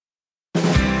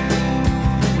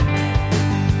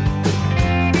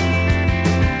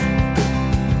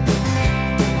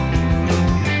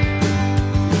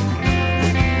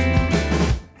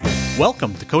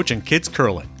Welcome to Coaching Kids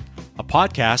Curling, a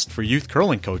podcast for youth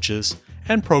curling coaches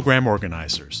and program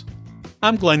organizers.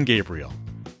 I'm Glenn Gabriel,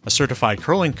 a certified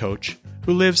curling coach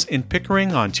who lives in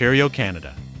Pickering, Ontario,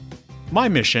 Canada. My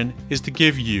mission is to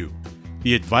give you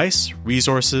the advice,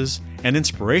 resources, and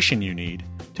inspiration you need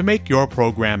to make your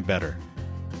program better.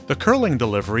 The curling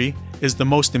delivery is the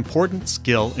most important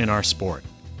skill in our sport.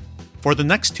 For the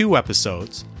next 2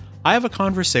 episodes, I have a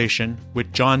conversation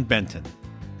with John Benton,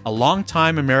 a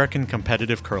longtime American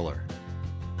competitive curler.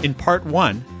 In part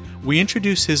 1, we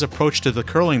introduce his approach to the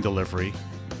curling delivery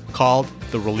called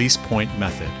the release point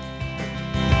method.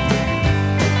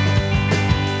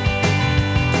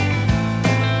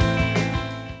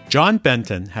 John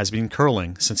Benton has been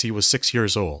curling since he was 6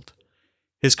 years old.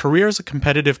 His career as a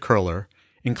competitive curler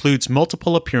includes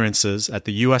multiple appearances at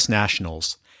the U.S.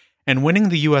 Nationals and winning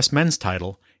the U.S. men's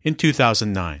title in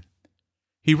 2009.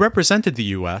 He represented the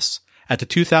U.S. at the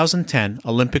 2010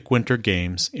 Olympic Winter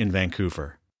Games in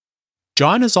Vancouver.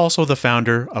 John is also the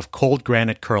founder of Cold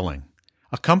Granite Curling,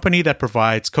 a company that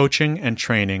provides coaching and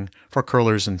training for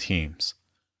curlers and teams.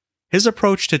 His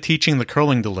approach to teaching the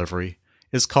curling delivery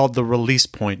is called the release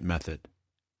point method.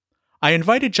 I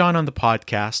invited John on the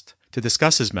podcast to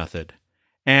discuss his method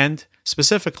and,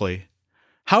 specifically,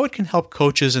 how it can help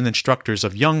coaches and instructors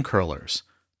of young curlers,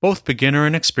 both beginner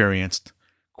and experienced,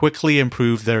 quickly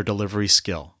improve their delivery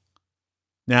skill.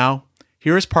 Now,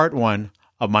 here is part 1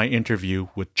 of my interview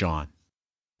with John.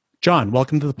 John,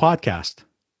 welcome to the podcast.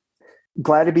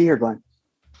 Glad to be here, Glenn.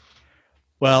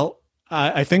 Well,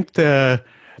 I think the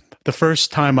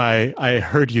first time I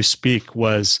heard you speak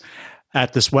was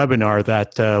at this webinar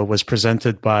that was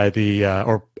presented by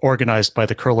or organized by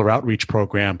the Curler Outreach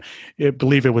Program. I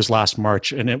believe it was last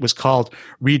March, and it was called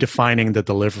Redefining the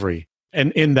Delivery.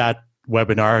 And in that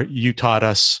webinar, you taught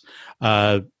us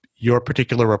your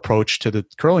particular approach to the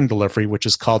curling delivery, which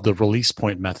is called the release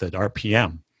point method,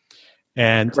 RPM.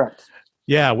 And correct.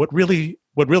 Yeah, what really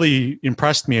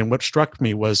impressed me and what struck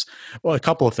me was, well, a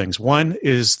couple of things. One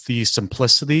is the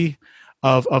simplicity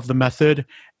of the method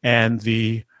and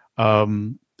the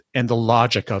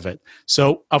logic of it.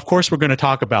 So, of course, we're going to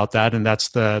talk about that, and that's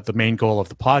the main goal of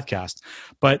the podcast.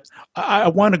 But I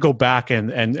want to go back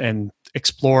and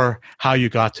explore how you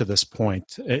got to this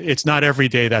point. It's not every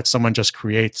day that someone just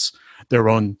creates their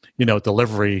own,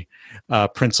 delivery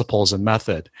principles and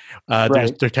method.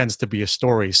 Right. There tends to be a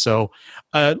story. So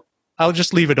I'll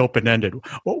just leave it open-ended.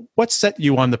 What set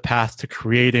you on the path to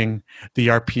creating the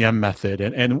RPM method?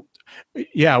 And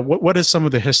what is some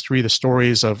of the history, the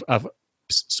stories of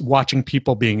watching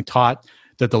people being taught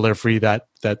the delivery that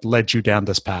led you down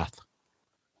this path?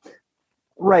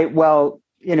 Right. Well,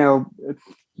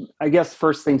 I guess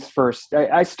first things first.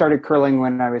 I started curling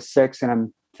when I was 6, and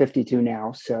I'm 52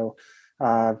 now, so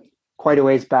quite a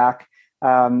ways back.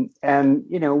 And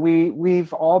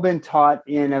we've all been taught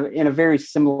in a very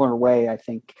similar way, I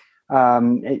think.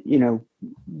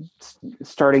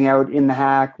 Starting out in the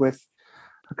hack with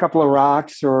a couple of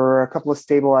rocks or a couple of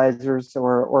stabilizers,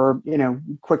 or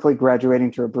quickly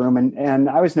graduating to a broom, and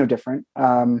I was no different.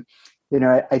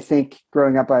 I think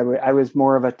growing up, I was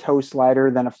more of a toe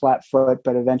slider than a flat foot,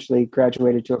 but eventually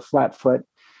graduated to a flat foot.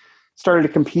 Started to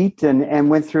compete and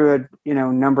went through a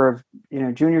number of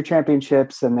junior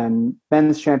championships and then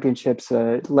men's championships.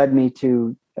 Led me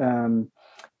to the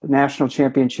national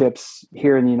championships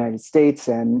here in the United States,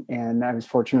 and I was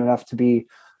fortunate enough to be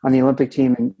on the Olympic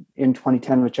team in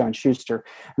 2010 with John Schuster.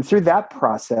 And through that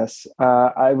process,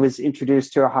 I was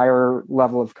introduced to a higher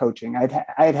level of coaching.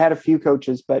 I had a few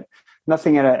coaches, but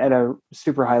nothing at a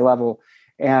super high level.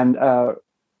 And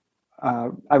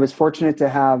I was fortunate to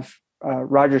have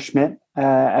Roger Schmidt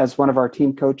as one of our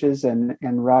team coaches, and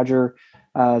Roger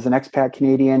is an expat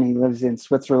Canadian. He lives in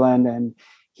Switzerland, and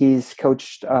he's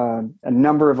coached a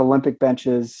number of Olympic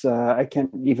benches. I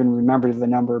can't even remember the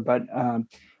number, but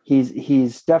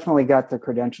he's definitely got the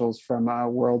credentials from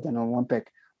world and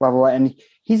Olympic level, and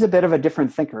he's a bit of a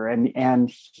different thinker,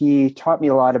 and he taught me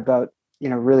a lot about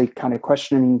really kind of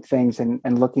questioning things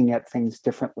and looking at things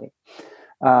differently.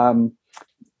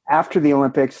 After the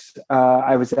Olympics,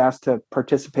 I was asked to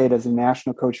participate as a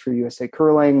national coach for USA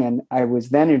Curling, and I was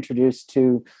then introduced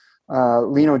to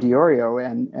Lino Diorio.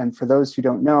 And for those who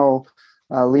don't know,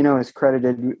 Lino is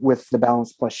credited with the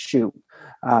Balance Plus shoe.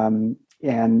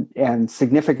 And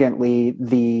significantly,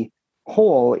 the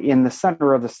hole in the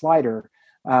center of the slider.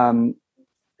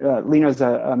 Lino's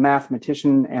a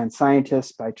mathematician and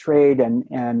scientist by trade,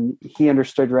 and he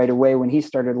understood right away when he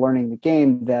started learning the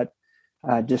game that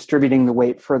distributing the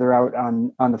weight further out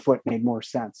on the foot made more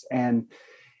sense. And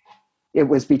it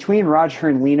was between Roger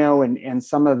and Lino and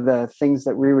some of the things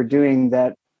that we were doing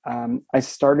that I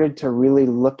started to really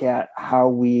look at how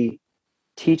we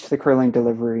teach the curling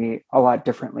delivery a lot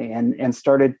differently, and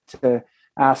started to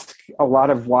ask a lot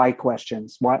of why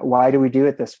questions. Why do we do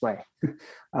it this way?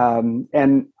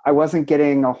 And I wasn't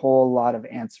getting a whole lot of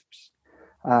answers.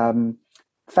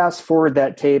 Fast forward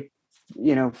that tape,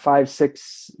 5,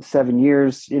 6, 7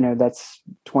 years, that's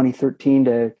 2013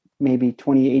 to maybe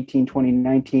 2018,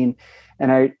 2019.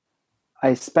 And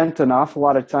I spent an awful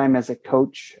lot of time as a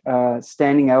coach,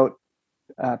 standing out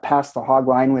past the hog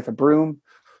line with a broom,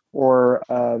 or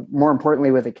more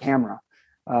importantly, with a camera,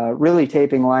 really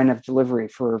taping line of delivery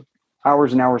for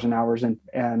hours and hours and hours,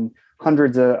 and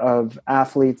hundreds of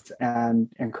athletes and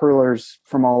curlers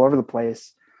from all over the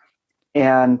place.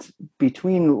 And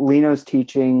between Lino's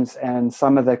teachings and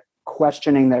some of the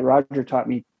questioning that Roger taught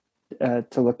me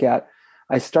to look at,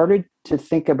 I started to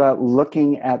think about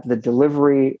looking at the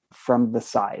delivery from the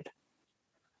side,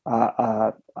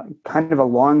 kind of a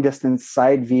long distance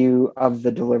side view of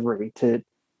the delivery,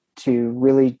 to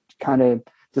really kind of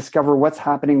discover what's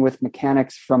happening with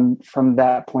mechanics from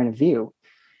that point of view.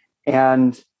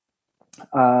 And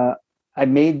I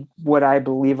made what I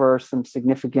believe are some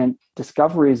significant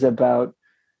discoveries about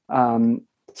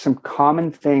some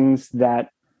common things that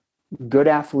good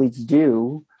athletes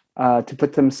do to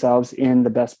put themselves in the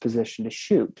best position to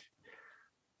shoot.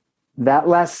 That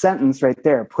last sentence right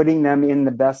there, putting them in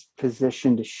the best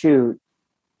position to shoot,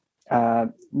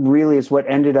 really is what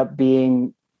ended up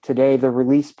being today the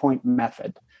release point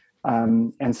method.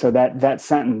 And so that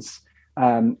sentence,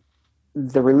 the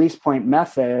release point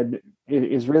method,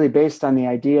 is really based on the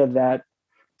idea that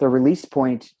the release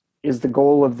point is the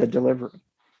goal of the delivery.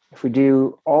 If we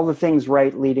do all the things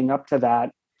right leading up to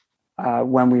that,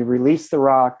 when we release the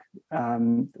rock,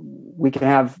 we can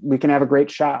have a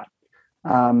great shot.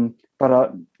 But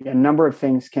a number of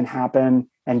things can happen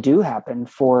and do happen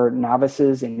for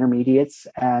novices, intermediates,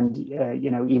 and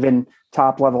even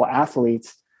top level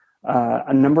athletes.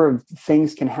 A number of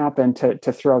things can happen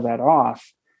to throw that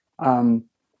off.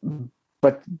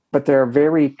 But they're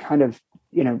very kind of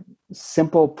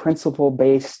simple principle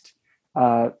based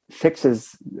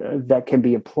fixes that can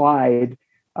be applied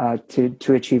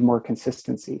to achieve more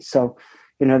consistency. So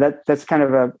that's kind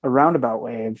of a roundabout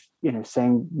way of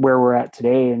saying where we're at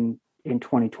today in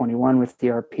 2021 with the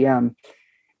RPM.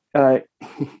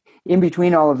 In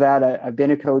between all of that, I've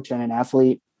been a coach and an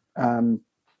athlete,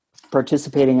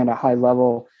 participating at a high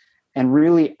level, and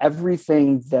really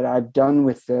everything that I've done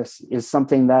with this is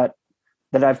something that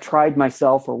I've tried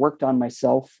myself or worked on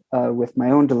myself with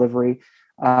my own delivery,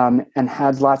 and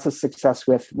had lots of success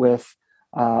with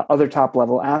other top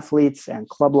level athletes and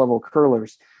club level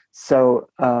curlers. So,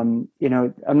 I'm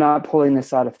not pulling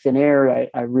this out of thin air.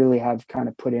 I really have kind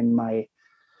of put in my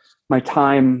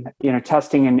time,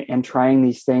 testing and trying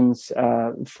these things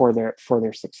for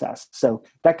their success. So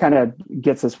that kind of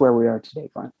gets us where we are today,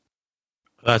 Glenn.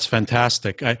 That's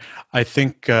fantastic. I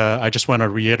think I just want to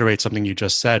reiterate something you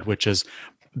just said, which is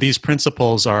these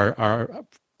principles are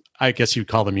I guess you'd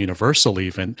call them universal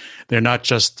even. They're not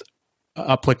just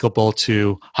applicable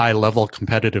to high level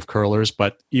competitive curlers,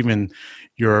 but even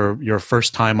your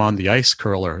first time on the ice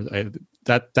curler.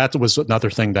 That was another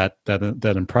thing that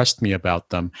impressed me about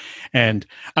them. And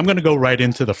I'm going to go right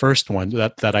into the first one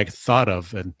that I thought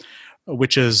of, and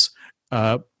which is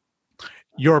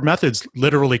your method's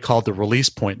literally called the release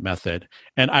point method.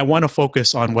 And I want to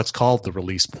focus on what's called the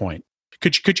release point.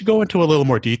 Could you go into a little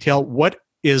more detail? What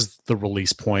is the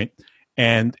release point,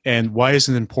 and why is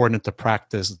it important to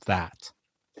practice that?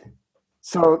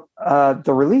 So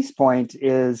the release point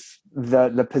is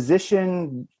the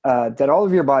position that all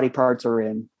of your body parts are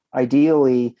in,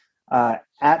 ideally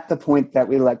at the point that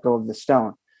we let go of the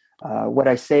stone. What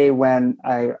I say when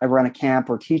I run a camp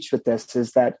or teach with this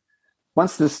is that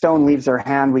once the stone leaves our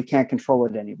hand, we can't control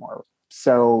it anymore.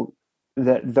 So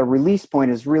the release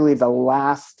point is really the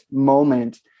last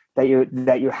moment that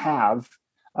you have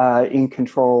in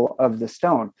control of the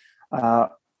stone.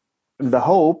 The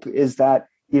hope is that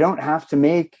you don't have to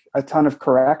make a ton of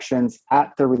corrections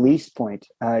at the release point,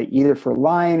 either for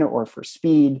line or for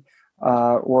speed,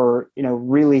 or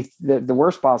really the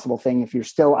worst possible thing, if you're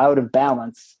still out of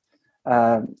balance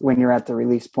when you're at the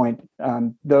release point,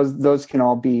 those can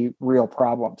all be real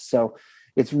problems. So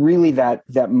it's really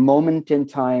that moment in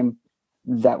time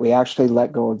that we actually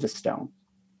let go of the stone.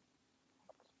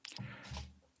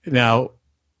 Now,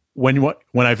 when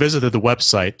I visited the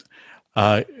website,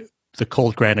 the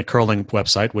Cold Granite Curling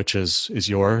website, which is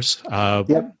yours,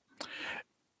 yep.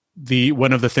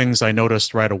 One of the things I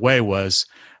noticed right away was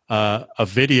a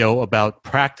video about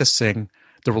practicing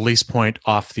the release point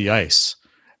off the ice,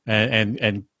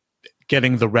 and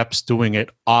getting the reps doing it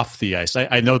off the ice?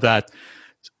 I know that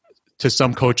to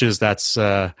some coaches, that's,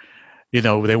 they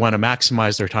want to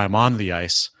maximize their time on the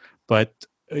ice. But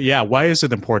yeah, why is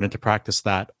it important to practice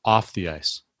that off the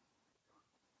ice?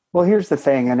 Well, here's the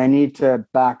thing, and I need to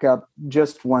back up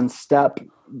just one step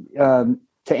to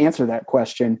answer that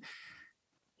question.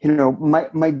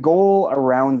 My goal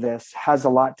around this has a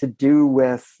lot to do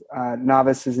with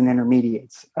novices and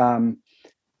intermediates.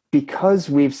 Because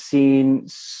we've seen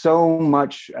so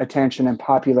much attention and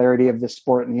popularity of the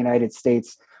sport in the United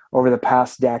States over the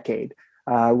past decade,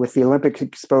 with the Olympic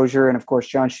exposure, and of course,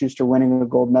 John Schuster winning the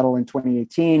gold medal in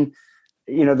 2018,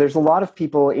 there's a lot of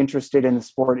people interested in the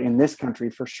sport in this country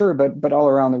for sure, but all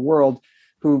around the world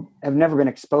who have never been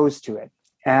exposed to it.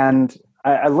 And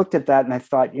I looked at that and I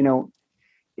thought,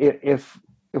 if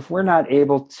we're not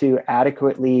able to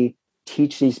adequately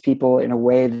teach these people in a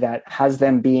way that has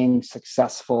them being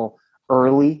successful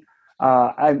early,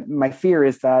 my fear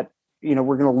is that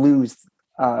we're going to lose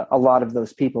a lot of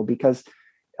those people, because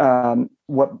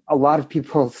what a lot of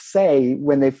people say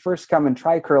when they first come and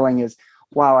try curling is,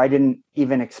 wow, I didn't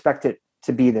even expect it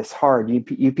to be this hard.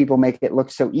 You people make it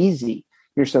look so easy.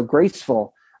 You're so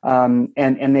graceful.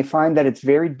 And they find that it's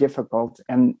very difficult.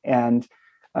 And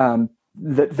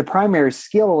the primary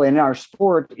skill in our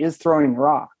sport is throwing the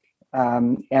rock.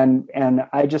 And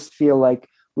I just feel like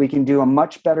we can do a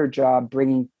much better job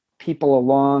bringing people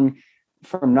along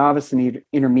from novice and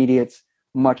intermediates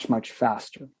much, much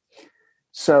faster.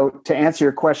 So to answer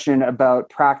your question about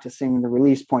practicing the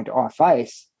release point off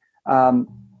ice,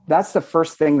 that's the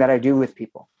first thing that I do with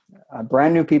people.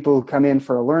 Brand new people who come in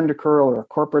for a Learn to Curl or a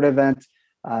corporate event,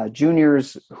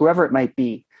 juniors, whoever it might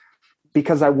be,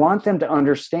 because I want them to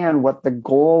understand what the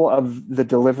goal of the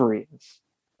delivery is,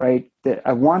 right?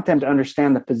 I want them to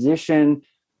understand the position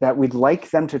that we'd like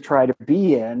them to try to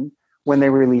be in when they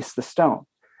release the stone.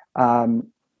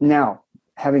 Now,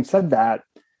 having said that,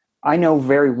 I know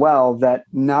very well that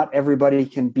not everybody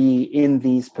can be in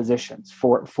these positions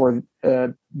for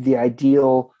the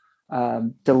ideal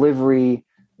delivery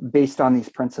based on these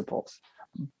principles.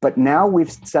 But now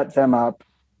we've set them up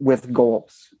with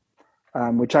goals,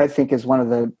 which I think is one of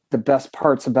the best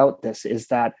parts about this, is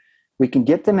that we can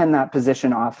get them in that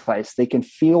position off ice. They can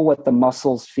feel what the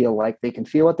muscles feel like. They can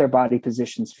feel what their body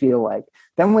positions feel like.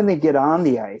 Then when they get on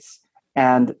the ice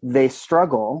and they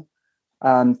struggle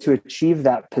to achieve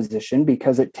that position,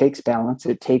 because it takes balance,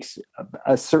 it takes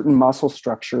a certain muscle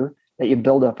structure that you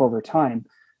build up over time,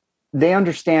 they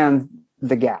understand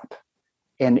the gap.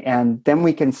 And then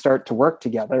we can start to work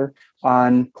together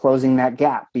on closing that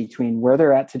gap between where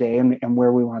they're at today and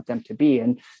where we want them to be.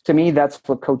 And to me, that's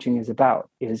what coaching is about,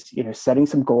 is setting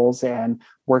some goals and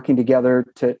working together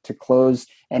to close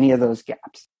any of those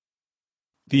gaps.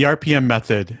 The RPM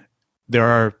method, there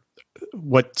are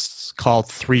what's called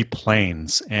 3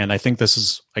 planes. And I think this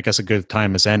is, I guess, a good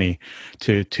time as any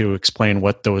to explain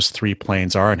what those 3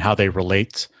 planes are and how they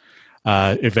relate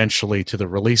eventually to the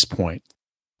release point.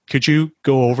 Could you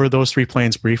go over those 3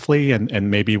 planes briefly,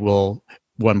 and maybe we'll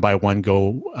one by one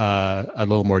go a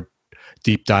little more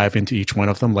deep dive into each one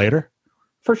of them later?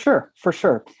 For sure.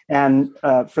 And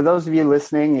for those of you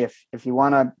listening, if you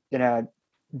want to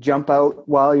jump out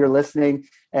while you're listening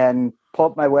and pull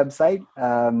up my website,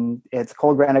 it's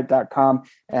colegranite.com,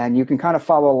 and you can kind of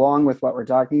follow along with what we're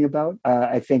talking about.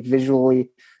 I think visually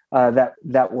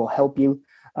that will help you.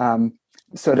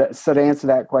 So to answer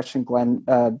that question, Glenn,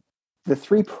 the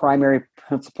 3 primary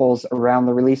principles around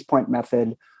the release point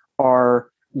method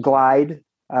are glide,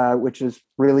 which is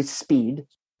really speed,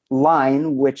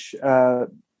 line, which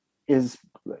is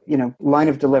line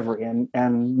of delivery,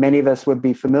 and many of us would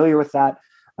be familiar with that.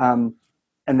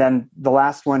 And then the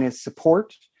last one is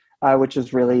support, which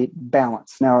is really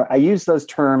balance. Now, I use those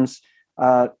terms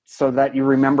so that you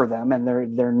remember them, and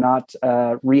they're not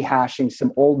rehashing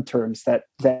some old terms that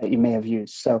you may have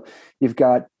used. So you've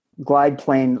got glide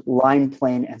plane, line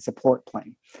plane, and support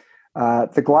plane.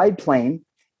 The glide plane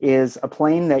is a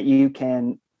plane that you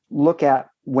can look at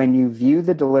when you view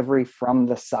the delivery from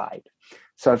the side.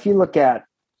 So if you look at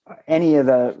any of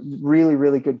the really,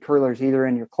 really good curlers, either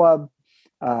in your club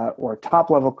or top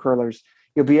level curlers,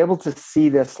 you'll be able to see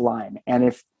this line.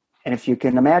 And if you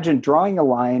can imagine drawing a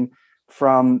line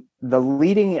from the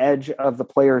leading edge of the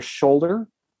player's shoulder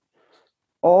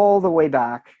all the way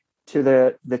back to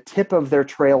the tip of their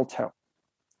trail toe.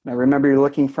 Now remember, you're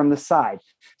looking from the side.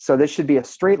 So this should be a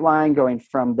straight line going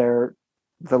from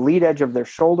the lead edge of their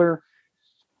shoulder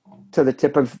to the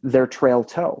tip of their trail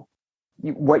toe.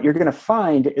 What you're going to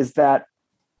find is that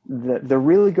the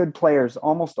really good players,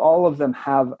 almost all of them,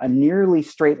 have a nearly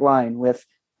straight line with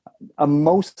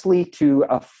mostly to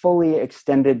a fully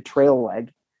extended trail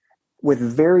leg with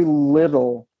very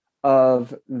little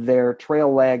of their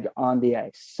trail leg on the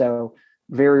ice. So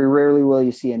very rarely will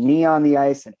you see a knee on the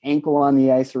ice, an ankle on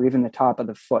the ice, or even the top of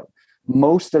the foot.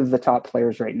 Most of the top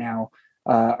players right now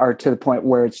are to the point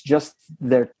where it's just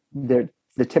the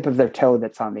tip of their toe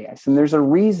that's on the ice. And there's a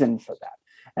reason for that.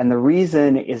 And the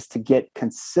reason is to get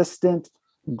consistent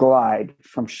glide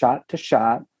from shot to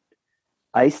shot,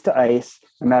 ice to ice,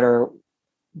 no matter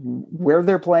where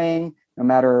they're playing, no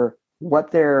matter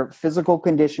what their physical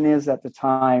condition is at the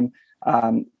time.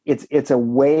 It's a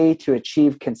way to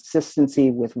achieve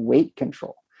consistency with weight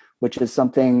control, which is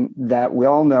something that we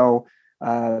all know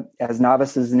as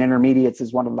novices and intermediates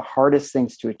is one of the hardest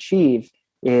things to achieve,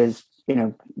 is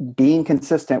being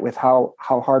consistent with how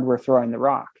hard we're throwing the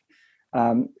rock.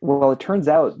 Well, it turns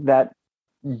out that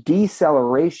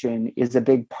deceleration is a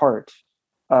big part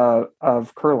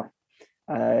of curling.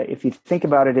 If you think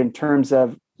about it in terms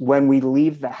of when we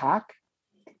leave the hack,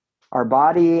 our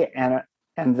body and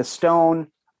the stone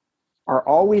are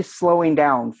always slowing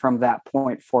down from that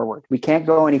point forward. We can't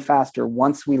go any faster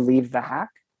once we leave the hack.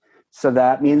 So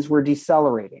that means we're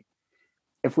decelerating.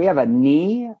 If we have a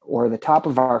knee or the top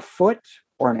of our foot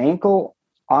or an ankle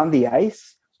on the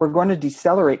ice, we're going to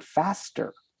decelerate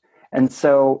faster. And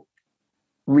so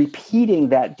repeating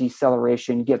that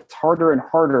deceleration gets harder and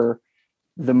harder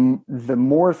the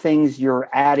more things you're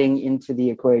adding into the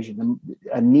equation.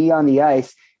 A knee on the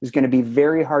ice is going to be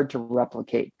very hard to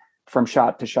replicate from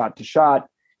shot to shot to shot,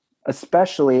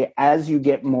 especially as you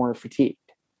get more fatigued.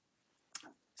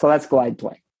 So that's glide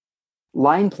plane.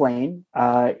 Line plane,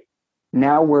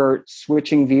 now we're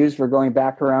switching views. We're going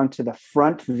back around to the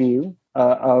front view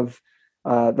of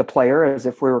the player, as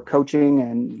if we were coaching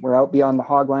and we're out beyond the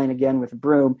hog line again with a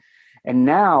broom. And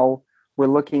now we're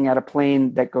looking at a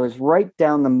plane that goes right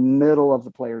down the middle of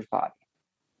the player's body.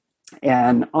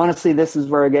 And honestly, this is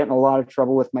where I get in a lot of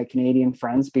trouble with my Canadian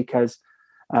friends, because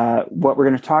what we're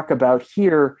going to talk about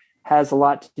here has a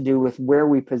lot to do with where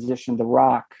we position the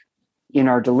rock in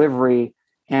our delivery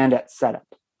and at setup.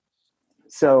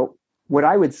 So what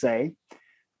I would say,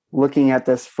 looking at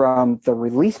this from the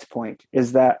release point,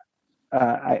 is that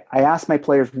I ask my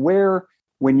players,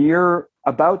 when you're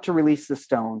about to release the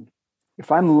stone,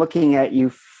 if I'm looking at you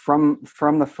from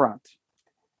the front,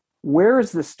 where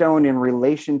is the stone in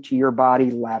relation to your body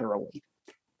laterally?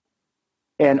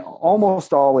 And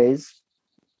almost always,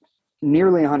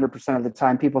 nearly 100% of the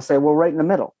time, people say, well, right in the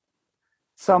middle.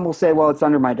 Some will say, well, it's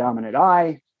under my dominant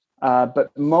eye. But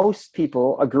most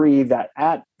people agree that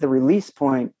at the release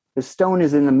point, the stone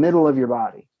is in the middle of your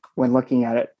body when looking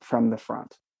at it from the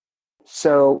front.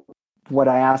 So what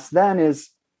I ask then is,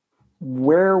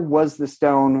 where was the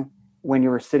stone when you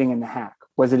were sitting in the hack?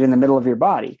 Was it in the middle of your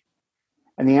body?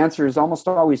 And the answer is almost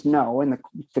always no. And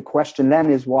the question then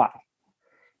is why?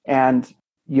 And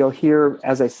you'll hear,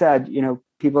 as I said,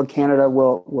 people in Canada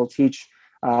will teach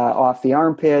off the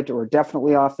armpit or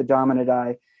definitely off the dominant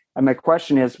eye. And my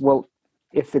question is, well,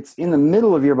 if it's in the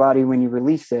middle of your body when you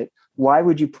release it, why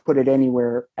would you put it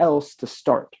anywhere else to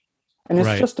start? And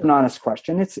it's just an honest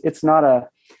question. It's not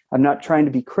I'm not trying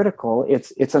to be critical.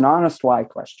 It's an honest why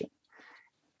question.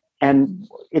 And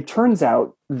it turns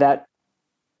out that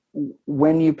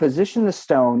when you position the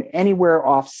stone anywhere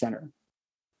off center,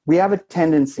 we have a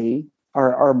tendency,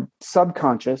 our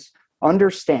subconscious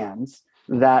understands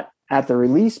that at the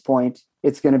release point,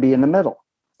 it's going to be in the middle.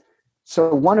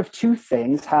 So one of two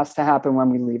things has to happen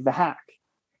when we leave the hack.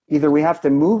 Either we have to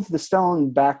move the stone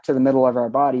back to the middle of our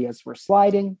body as we're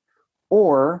sliding,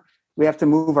 or we have to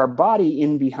move our body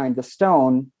in behind the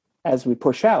stone as we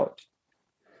push out.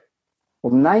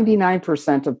 Well,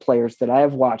 99% of players that I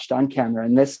have watched on camera,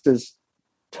 and this is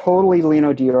totally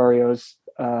Lino Diorio's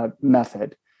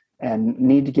method, and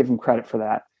need to give him credit for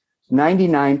that,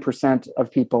 99%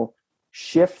 of people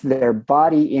shift their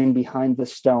body in behind the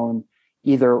stone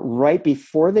either right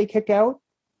before they kick out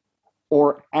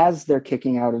or as they're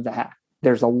kicking out of the hack.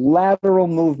 There's a lateral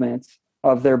movement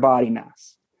of their body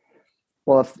mass.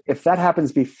 Well, if that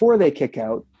happens before they kick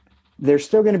out, they're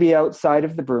still going to be outside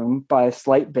of the broom by a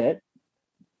slight bit,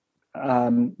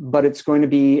 but it's going to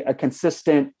be a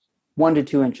consistent 1 to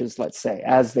 2 inches, let's say,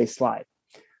 as they slide.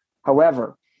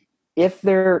 However, if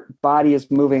their body is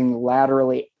moving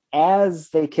laterally as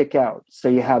they kick out, so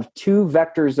you have two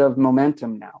vectors of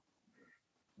momentum now,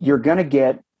 you're going to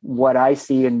get what I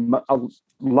see in a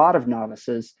lot of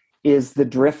novices is the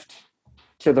drift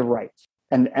to the right.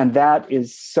 And that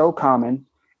is so common.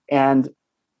 And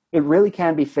it really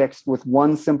can be fixed with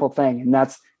one simple thing, and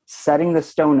that's setting the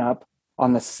stone up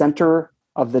on the center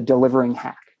of the delivering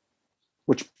hack,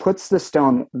 which puts the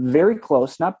stone very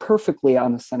close, not perfectly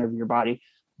on the center of your body,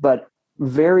 but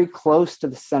very close to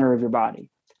the center of your body.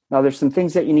 Now, there's some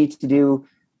things that you need to do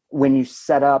when you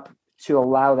set up to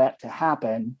allow that to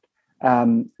happen,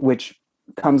 which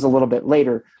comes a little bit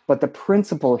later. But the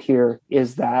principle here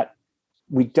is that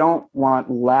we don't want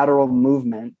lateral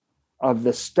movement of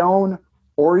the stone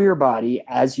or your body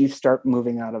as you start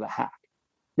moving out of the hack.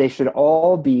 They should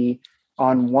all be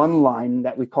on one line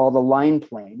that we call the line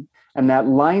plane, and that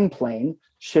line plane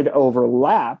should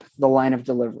overlap the line of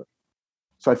delivery.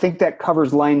 So I think that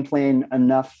covers line plane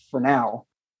enough for now.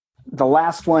 The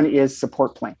last one is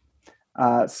support plane.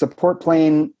 Support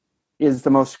plane is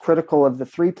the most critical of the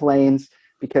three planes,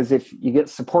 because if you get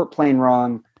support plane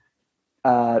wrong,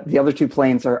 the other two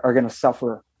planes are going to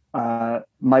suffer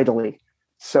mightily.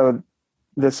 So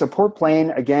the support plane,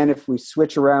 again, if we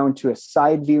switch around to a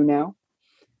side view now,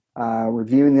 we're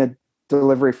viewing the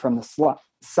delivery from the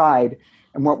side.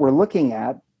 And what we're looking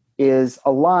at is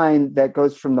a line that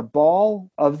goes from the ball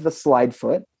of the slide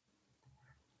foot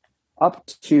up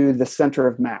to the center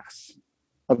of mass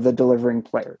of the delivering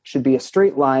player. It should be a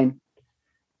straight line.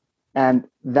 And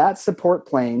that support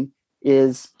plane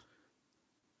it's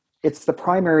the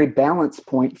primary balance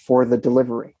point for the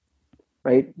delivery,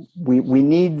 right? We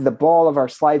need the ball of our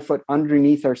slide foot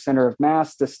underneath our center of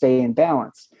mass to stay in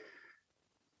balance.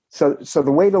 So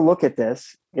the way to look at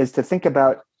this is to think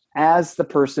about, as the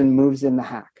person moves in the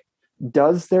hack,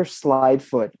 does their slide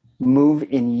foot move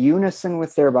in unison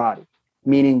with their body?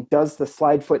 Meaning, does the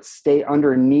slide foot stay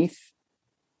underneath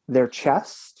their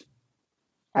chest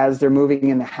as they're moving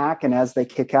in the hack and as they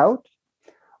kick out?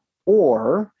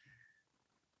 Or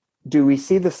do we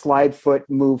see the slide foot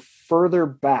move further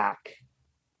back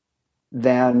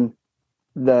than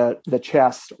the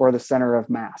chest or the center of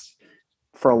mass?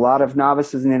 For a lot of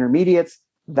novices and intermediates,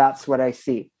 that's what I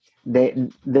see.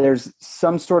 There's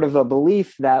some sort of a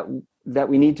belief that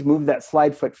we need to move that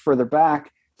slide foot further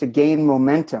back to gain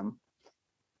momentum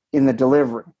in the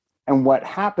delivery. And what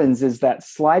happens is that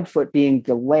slide foot being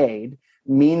delayed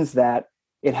means that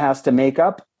it has to make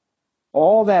up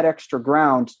all that extra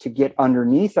ground to get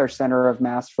underneath our center of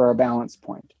mass for our balance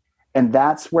point. And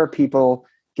that's where people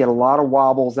get a lot of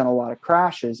wobbles and a lot of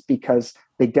crashes, because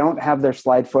they don't have their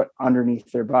slide foot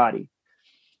underneath their body.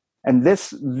 And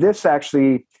this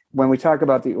actually, when we talk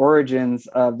about the origins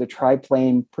of the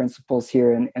triplane principles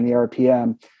here and the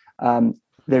RPM,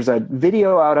 there's a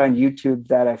video out on YouTube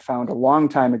that I found a long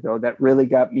time ago that really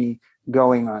got me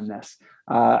going on this.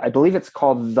 I believe it's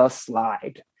called The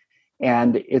Slide.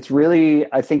 And it's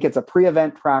really, I think it's a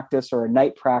pre-event practice or a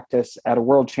night practice at a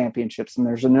world championships. And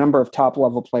there's a number of top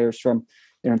level players from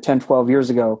 10, 12 years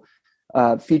ago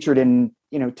featured in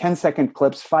 10-second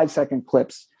clips, 5-second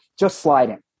clips, just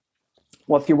sliding.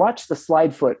 Well, if you watch the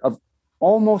slide foot of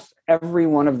almost every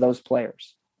one of those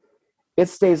players, it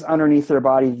stays underneath their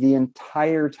body the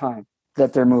entire time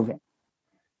that they're moving.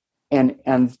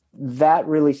 And that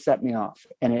really set me off.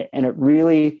 And it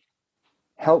really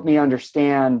helped me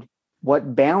understand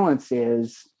what balance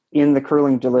is in the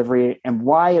curling delivery and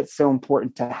why it's so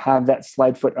important to have that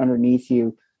slide foot underneath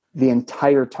you the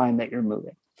entire time that you're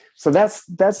moving. So that's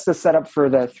the setup for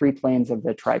the three planes of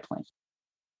the triplane.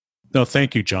 No,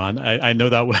 thank you, John. I know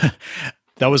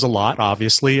that was a lot,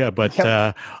 obviously, but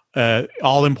yep.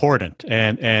 All important.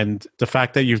 And the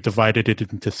fact that you've divided it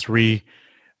into three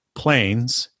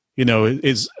planes,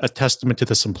 is a testament to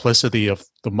the simplicity of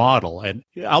the model. And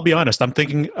I'll be honest, I'm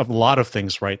thinking of a lot of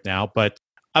things right now, but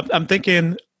I'm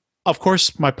thinking, of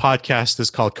course, my podcast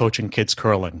is called Coaching Kids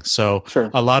Curling. So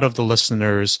sure. A lot of the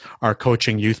listeners are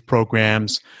coaching youth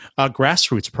programs,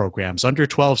 grassroots programs, under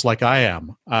 12s like I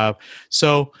am.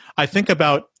 So I think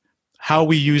about how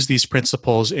we use these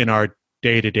principles in our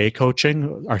day-to-day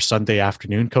coaching, our Sunday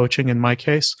afternoon coaching in my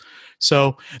case.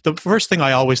 So the first thing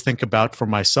I always think about for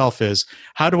myself is,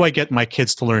 how do I get my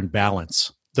kids to learn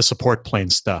balance, the support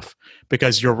plane stuff?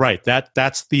 Because you're right,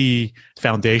 that's the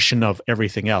foundation of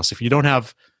everything else. If you don't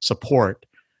have support,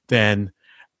 then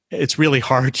it's really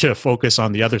hard to focus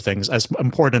on the other things, as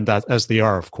important as they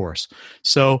are, of course.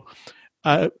 So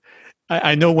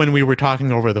I know when we were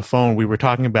talking over the phone, we were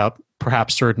talking about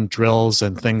perhaps certain drills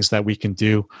and things that we can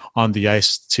do on the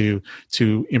ice to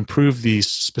improve these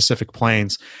specific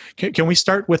planes. Can we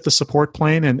start with the support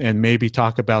plane and maybe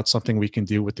talk about something we can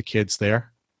do with the kids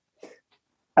there?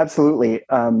 Absolutely.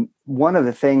 One of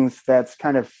the things that's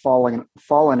kind of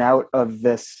fallen out of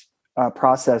this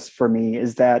process for me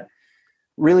is that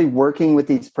really working with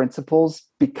these principles,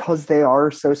 because they are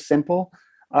so simple,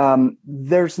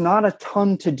 there's not a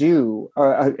ton to do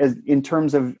in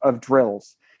terms of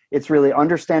drills. It's really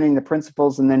understanding the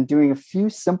principles and then doing a few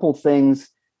simple things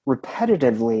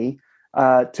repetitively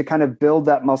to kind of build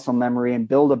that muscle memory and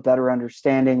build a better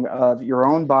understanding of your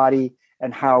own body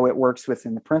and how it works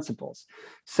within the principles.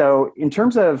 So in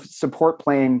terms of support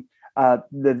plane,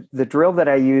 the drill that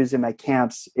I use in my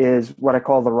camps is what I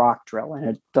call the rock drill, and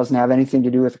it doesn't have anything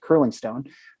to do with a curling stone.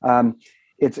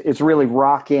 It's really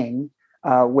rocking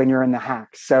when you're in the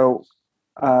hack. So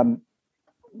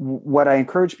what I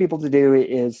encourage people to do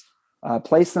is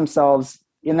place themselves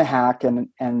in the hack,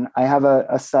 and I have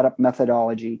a setup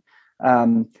methodology.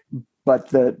 But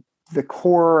the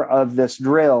core of this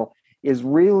drill is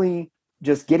really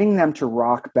just getting them to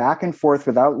rock back and forth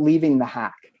without leaving the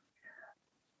hack,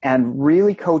 and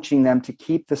really coaching them to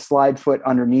keep the slide foot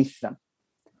underneath them,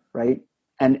 right?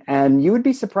 And you would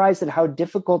be surprised at how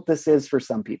difficult this is for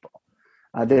some people.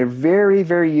 They're very,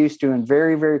 very used to and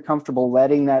very, very comfortable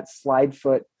letting that slide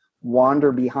foot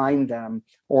wander behind them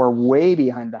or way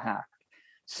behind the hack.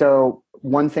 So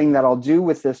one thing that I'll do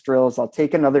with this drill is I'll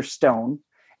take another stone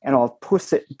and I'll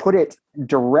put it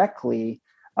directly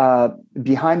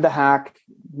behind the hack,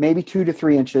 maybe 2 to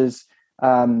 3 inches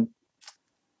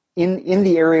in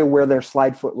the area where their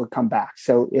slide foot would come back.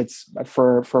 So it's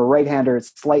for a right-hander,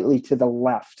 it's slightly to the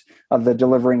left of the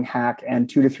delivering hack and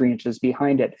 2 to 3 inches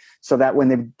behind it, so that when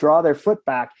they draw their foot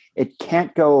back, it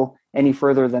can't go any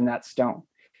further than that stone.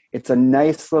 It's a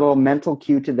nice little mental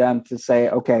cue to them to say,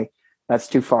 okay, that's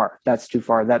too far, that's too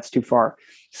far, that's too far.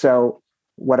 So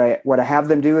what I have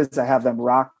them do is I have them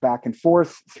rock back and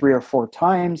forth 3 or 4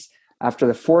 times. After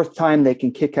the 4th time, they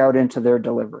can kick out into their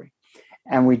delivery.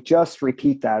 And we just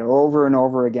repeat that over and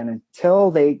over again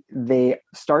until they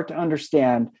start to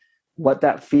understand what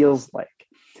that feels like.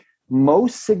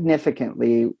 Most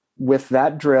significantly with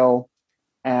that drill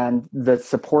and the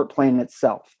support plane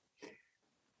itself,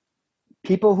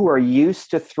 people who are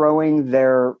used to throwing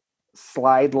their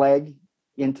slide leg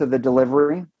into the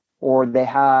delivery, or they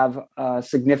have a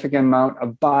significant amount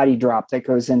of body drop that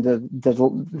goes into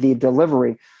the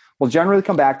delivery, will generally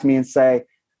come back to me and say,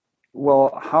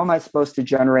 well, how am I supposed to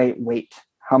generate weight?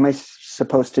 How am I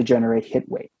supposed to generate hit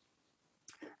weight?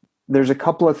 There's a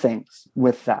couple of things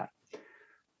with that.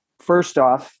 First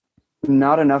off,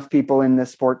 not enough people in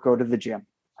this sport go to the gym.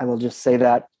 I will just say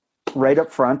that right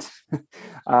up front.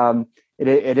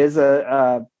 It is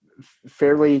a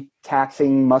fairly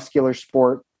taxing muscular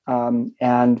sport.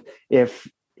 And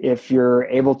if you're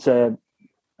able to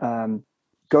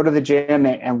go to the gym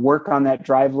and work on that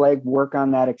drive leg, work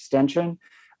on that extension,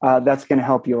 that's going to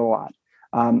help you a lot.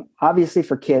 Obviously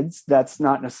for kids, that's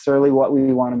not necessarily what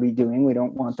we want to be doing. We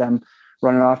don't want them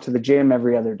running off to the gym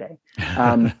every other day.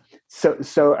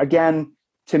 So again,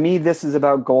 to me, this is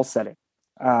about goal setting.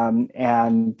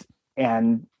 And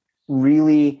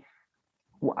really,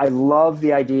 I love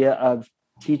the idea of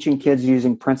teaching kids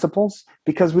using principles,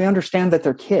 because we understand that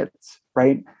they're kids,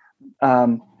 right?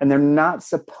 And they're not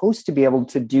supposed to be able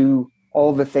to do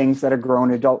all the things that a grown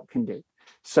adult can do.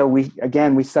 So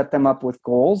we set them up with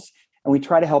goals, and we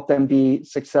try to help them be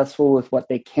successful with what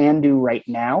they can do right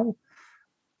now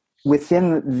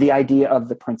within the idea of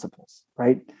the principles,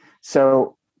 right?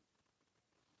 So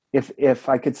if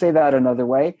I could say that another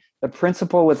way, the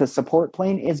principle with a support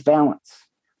plane is balance,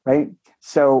 right?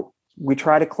 So we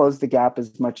try to close the gap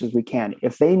as much as we can.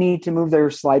 If they need to move their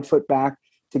slide foot back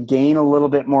to gain a little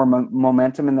bit more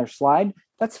momentum in their slide,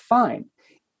 that's fine.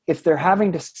 If they're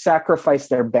having to sacrifice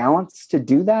their balance to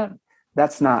do that,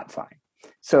 that's not fine.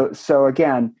 So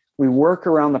again, we work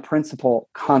around the principle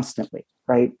constantly,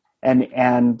 right?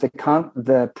 And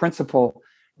the principle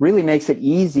really makes it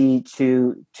easy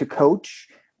to coach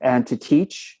and to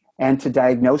teach and to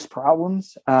diagnose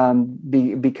problems,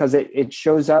 because it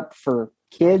shows up for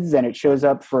kids and it shows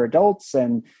up for adults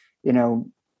and,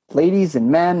 ladies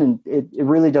and men, and it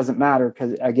really doesn't matter,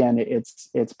 because again,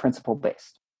 it's principle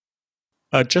based.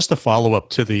 Just a follow-up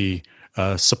to the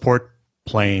support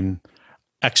plane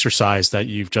exercise that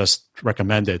you've just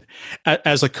recommended.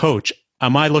 As a coach,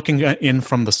 am I looking in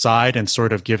from the side and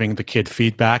sort of giving the kid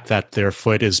feedback that their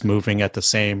foot is moving at the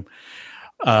same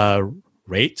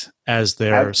rate as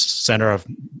their center of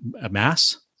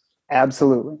mass?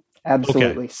 Absolutely.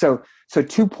 Okay. So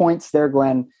 2 points there,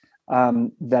 Glenn,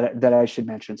 that I should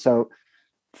mention. So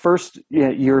first,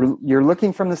 you're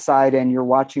looking from the side and you're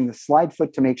watching the slide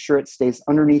foot to make sure it stays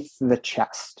underneath the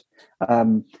chest.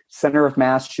 Center of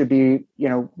mass should be,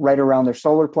 right around their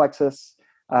solar plexus.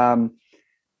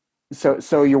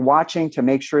 So you're watching to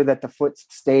make sure that the foot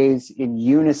stays in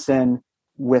unison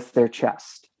with their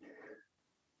chest.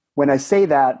 When I say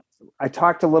that, I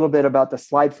talked a little bit about the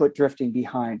slide foot drifting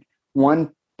behind.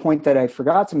 One point that I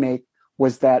forgot to make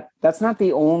was that that's not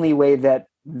the only way that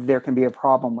there can be a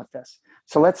problem with this.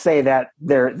 let's say that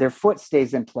their foot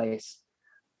stays in place,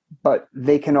 but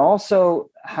they can also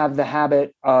have the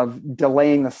habit of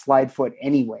delaying the slide foot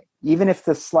anyway. Even if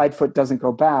the slide foot doesn't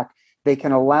go back, they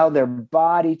can allow their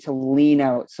body to lean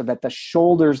out so that the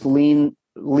shoulders lead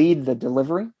the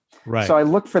delivery. Right. So I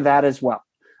look for that as well.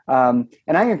 And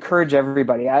I encourage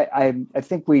everybody. I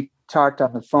think we talked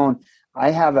on the phone.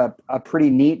 I have a pretty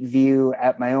neat view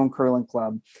at my own curling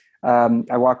club.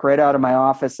 I walk right out of my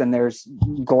office and there's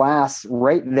glass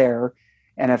right there.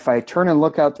 And if I turn and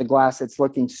look out the glass, it's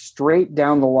looking straight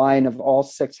down the line of all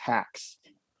 6 hacks.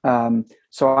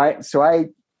 So I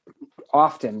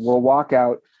often will walk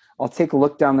out, I'll take a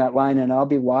look down that line and I'll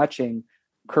be watching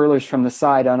curlers from the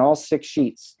side on all 6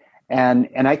 sheets.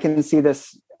 And I can see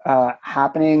this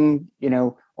happening,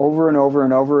 over and over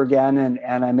and over again.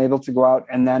 And I'm able to go out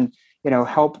and then,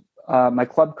 help my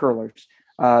club curlers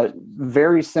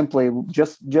very simply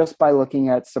just by looking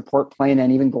at support plane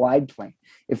and even glide plane.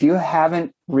 If you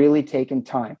haven't really taken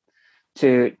time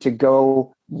to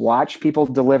go watch people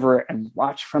deliver and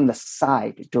watch from the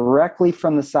side, directly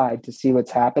from the side to see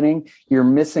what's happening, you're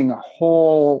missing a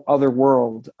whole other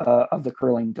world of the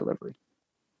curling delivery.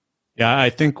 Yeah, I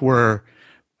think we're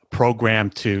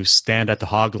programmed to stand at the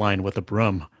hog line with a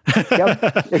broom.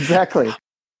 Yep, exactly.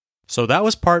 So that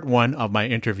was part 1 of my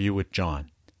interview with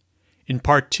John. In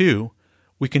part 2,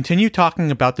 we continue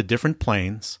talking about the different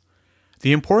planes,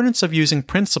 the importance of using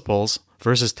principles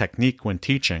versus technique when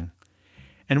teaching,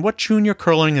 and what junior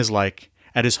curling is like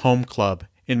at his home club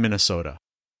in Minnesota.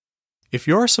 If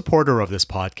you're a supporter of this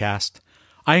podcast,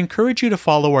 I encourage you to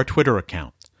follow our Twitter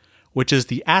account, which is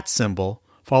the @ symbol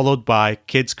followed by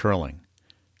Kids Curling.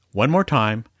 One more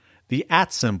time, the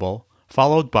 @ symbol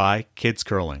followed by Kids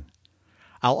Curling.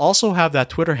 I'll also have that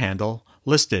Twitter handle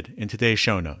listed in today's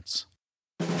show notes.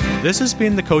 This has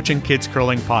been the Coaching Kids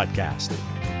Curling podcast.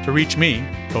 To reach me,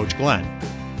 Coach Glenn,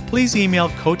 please email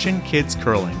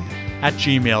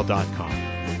coachingkidscurling@gmail.com.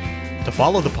 To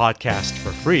follow the podcast for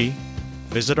free,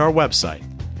 visit our website,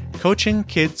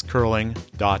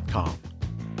 coachingkidscurling.com.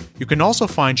 You can also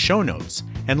find show notes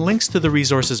and links to the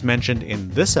resources mentioned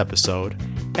in this episode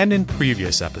and in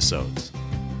previous episodes.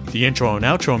 The intro and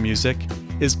outro music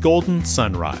is Golden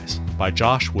Sunrise by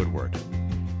Josh Woodward.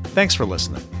 Thanks for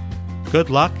listening. Good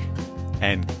luck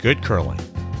and good curling.